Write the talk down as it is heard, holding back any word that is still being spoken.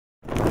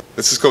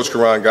This is Coach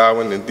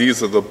Godwin, and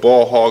these are the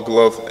Ball Hog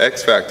Glove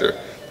X Factor.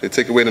 They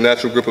take away the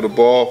natural grip of the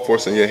ball,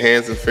 forcing your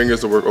hands and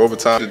fingers to work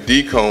overtime. The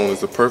D-cone is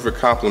the perfect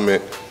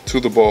complement to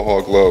the Ball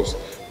Hog Gloves.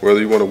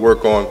 Whether you want to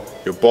work on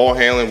your ball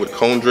handling with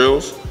cone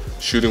drills,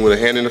 shooting with a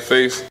hand in the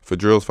face. For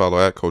drills, follow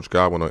at Coach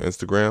Godwin on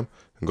Instagram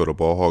and go to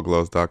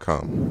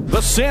ballhoggloves.com.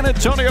 The San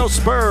Antonio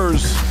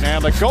Spurs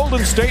and the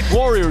Golden State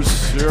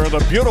Warriors here in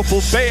the beautiful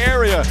Bay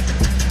Area.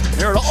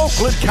 Here in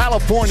Oakland,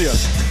 California.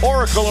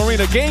 Oracle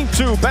Arena, Game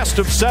 2, best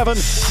of 7.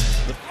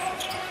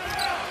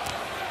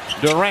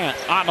 Durant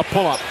on the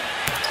pull-up.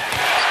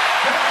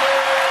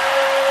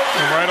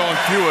 And right on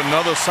cue,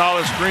 another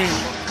solid screen.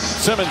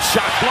 Simmons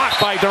shot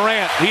blocked by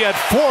Durant. He had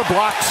 4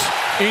 blocks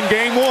in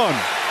Game 1.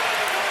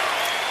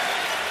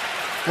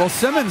 Well,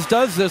 Simmons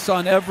does this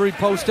on every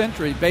post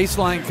entry.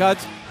 Baseline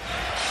cuts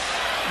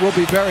will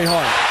be very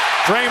hard.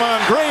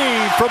 Draymond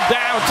Green from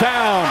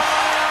downtown.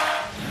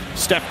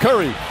 Steph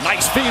Curry,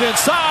 nice feed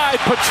inside.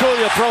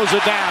 Pachulia throws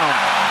it down.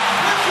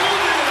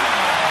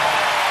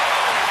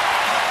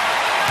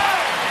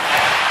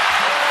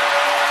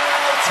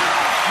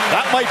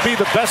 That might be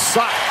the best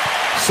sight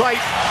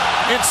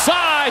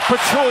inside.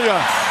 Pachulia.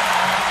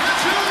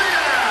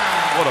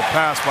 What a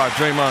pass by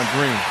Draymond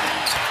Green.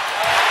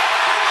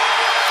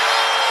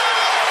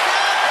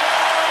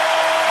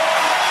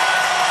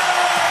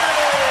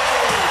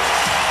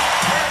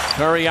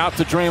 Curry out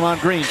to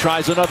Draymond Green,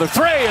 tries another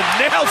 3 and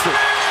nails it.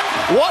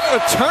 What a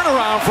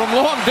turnaround from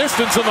long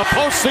distance in the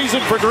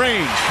postseason for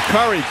Green.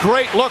 Curry,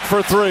 great look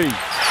for 3.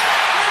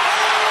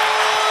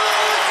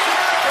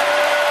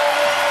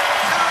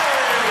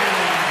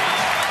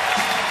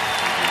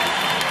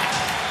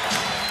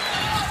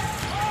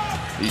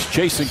 He's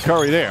chasing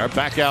Curry there.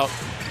 Back out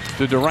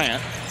to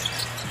Durant.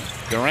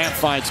 Durant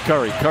finds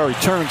Curry. Curry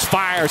turns,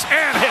 fires,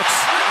 and hits.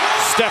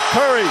 Steph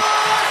Curry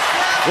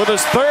with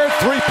his 3rd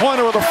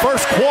three-pointer of the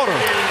first quarter.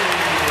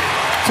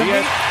 To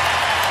me,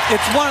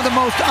 it's one of the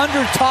most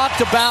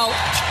under-talked about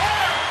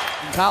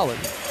in college.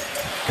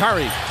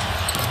 Curry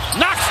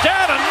knocks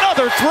down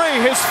another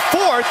 3, his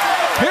 4th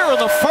here in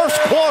the first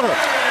quarter.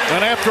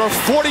 And after a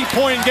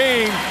 40-point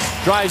game,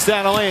 drives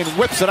down the lane,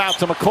 whips it out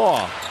to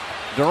McCaw.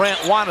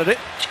 Durant wanted it.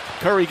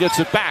 Curry gets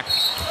it back.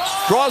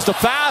 Draws the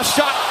foul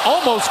shot,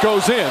 almost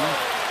goes in.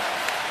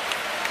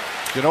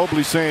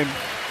 Ginobili saying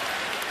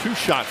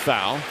 2-shot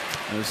foul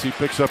as he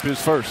picks up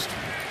his first.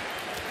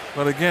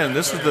 But again,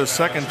 this is the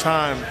second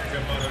time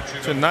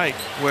tonight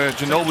where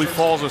Ginobili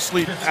falls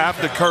asleep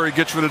after Curry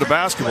gets rid of the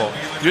basketball.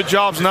 Your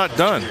job's not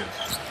done.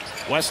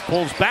 West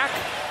pulls back.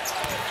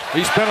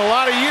 He spent a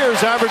lot of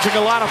years averaging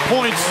a lot of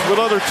points with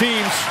other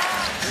teams.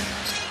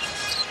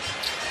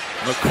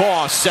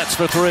 McCaw sets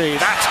for 3.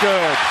 That's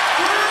good.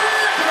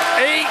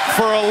 8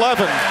 for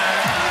 11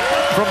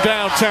 from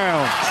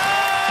downtown.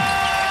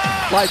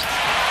 Like,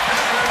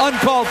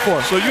 uncalled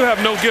for. So you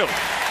have no guilt?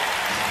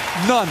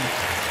 None.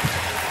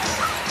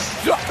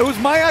 It was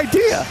my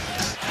idea.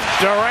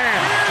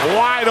 Durant,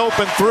 wide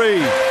open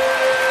 3.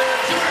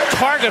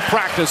 Target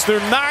practice. They're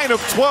 9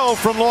 of 12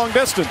 from long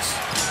distance.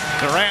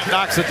 Durant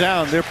knocks it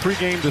down. Their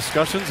pregame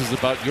discussions is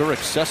about your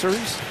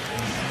accessories.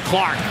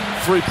 Clark,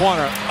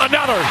 3-pointer.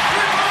 Another.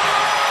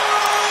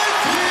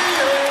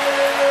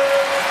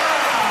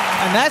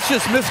 And that's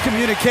just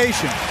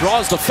miscommunication.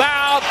 Draws the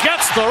foul,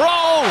 gets the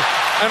roll,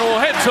 and will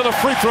head to the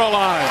free throw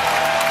line.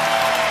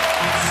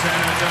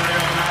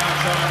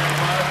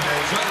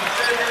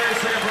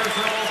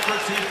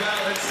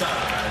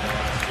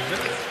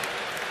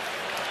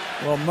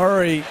 Well,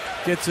 Murray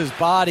gets his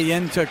body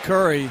into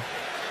Curry.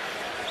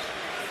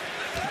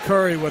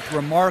 Curry with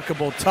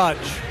remarkable touch.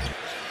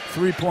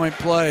 3-point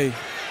play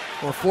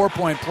or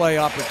 4-point play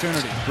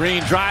opportunity.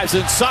 Green drives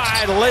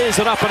inside, lays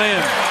it up and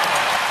in.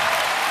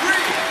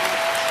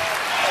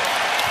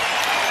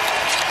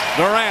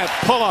 Durant,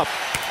 pull up.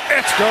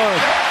 It's good.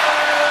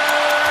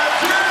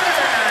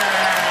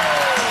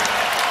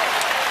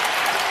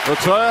 The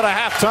Toyota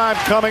halftime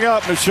coming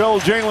up. Michelle,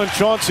 Jalen,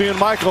 Chauncey, and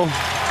Michael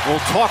will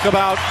talk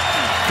about.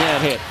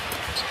 Can't hit.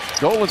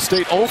 Golden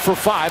State 0 for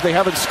 5. They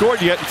haven't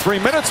scored yet in 3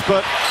 minutes,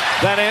 but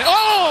that ain't.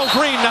 Oh,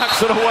 Green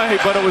knocks it away,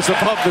 but it was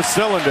above the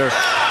cylinder.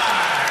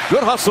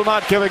 Good hustle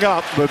not giving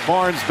up, but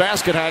Barnes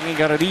basket hanging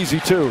got it easy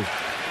too.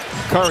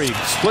 Curry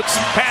splits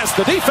past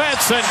the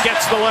defense and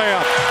gets the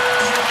layup.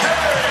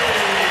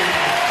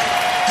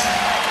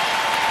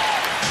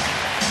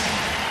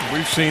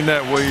 We've seen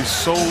that where he's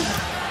so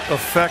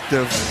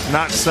effective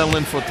not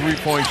settling for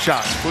 3-point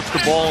shots. Puts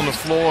the ball on the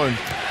floor and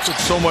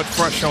puts so much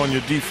pressure on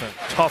your defense.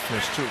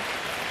 Toughness too.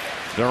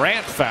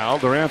 Durant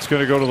fouled. Durant's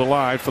going to go to the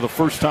line for the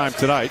first time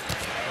tonight.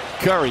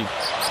 Curry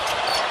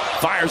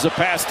fires a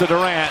pass to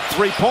Durant.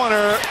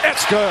 3-pointer.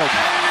 It's good.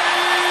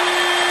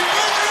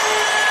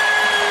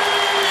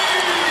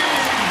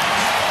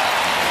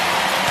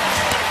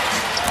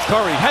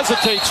 Curry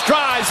hesitates,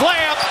 drives,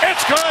 layup.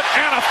 It's good,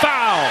 and a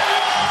foul.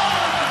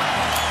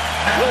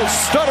 Little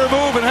stutter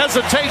move and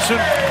hesitation,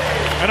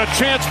 and a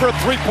chance for a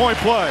 3-point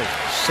play.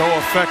 So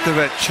effective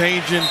at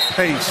changing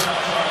pace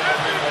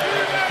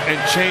and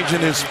changing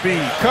his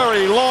speed.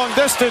 Curry, long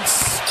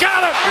distance,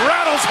 got it,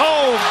 rattles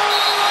home.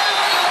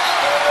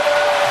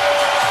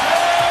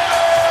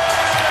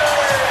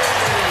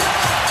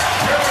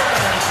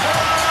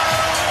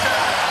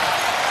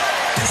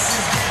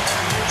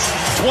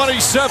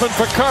 27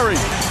 for Curry.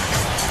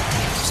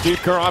 Steve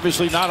Kerr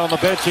obviously not on the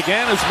bench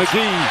again as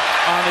McGee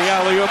on the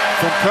alley-oop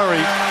from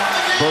Curry.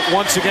 But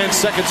once again,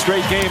 second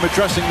straight game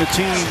addressing the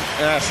team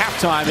at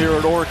halftime here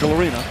at Oracle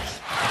Arena.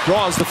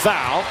 Draws the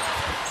foul.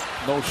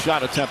 No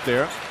shot attempt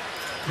there.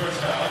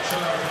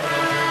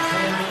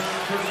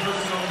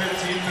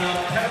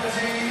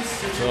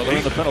 So they're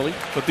in the penalty.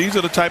 But these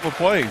are the type of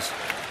plays.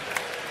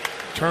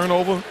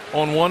 Turnover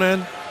on one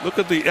end. Look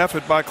at the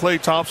effort by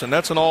Klay Thompson.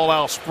 That's an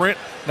all-out sprint,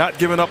 not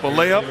giving up a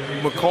layup.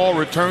 McCall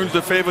returns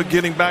the favor,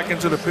 getting back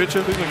into the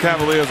picture. The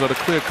Cavaliers are the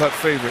clear-cut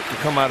favorite to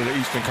come out of the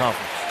Eastern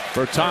Conference.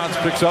 Bertans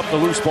picks up the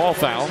loose ball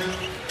foul.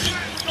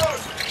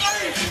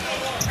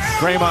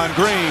 Draymond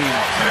Green,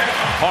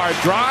 hard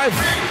drive,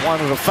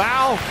 wanted a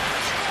foul.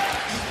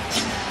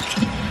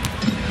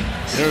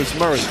 Here's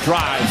Murray,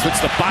 drives,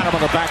 hits the bottom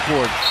of the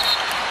backboard.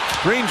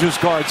 Green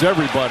just guards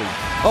everybody.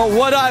 Oh,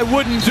 what I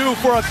wouldn't do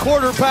for a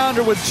quarter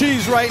pounder with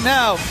cheese right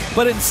now.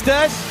 But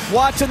instead,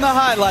 watching the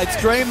highlights.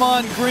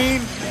 Draymond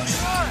Green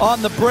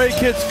on the break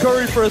hits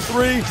Curry for a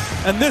three.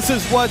 And this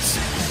is what's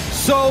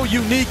so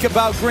unique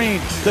about Green.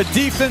 The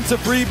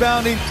defensive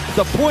rebounding,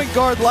 the point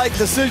guard-like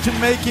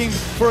decision-making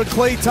for a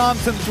Klay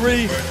Thompson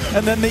three,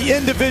 and then the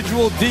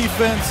individual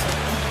defense.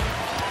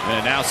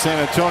 And now San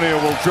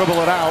Antonio will dribble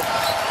it out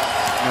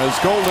as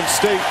Golden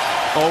State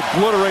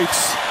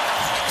obliterates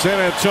San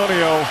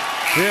Antonio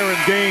here in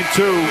game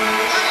 2.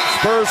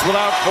 Spurs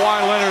without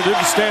Kawhi Leonard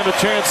didn't stand a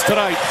chance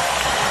tonight.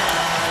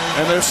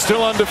 And they're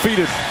still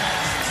undefeated.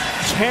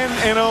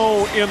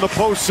 10-0 in the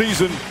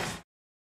postseason.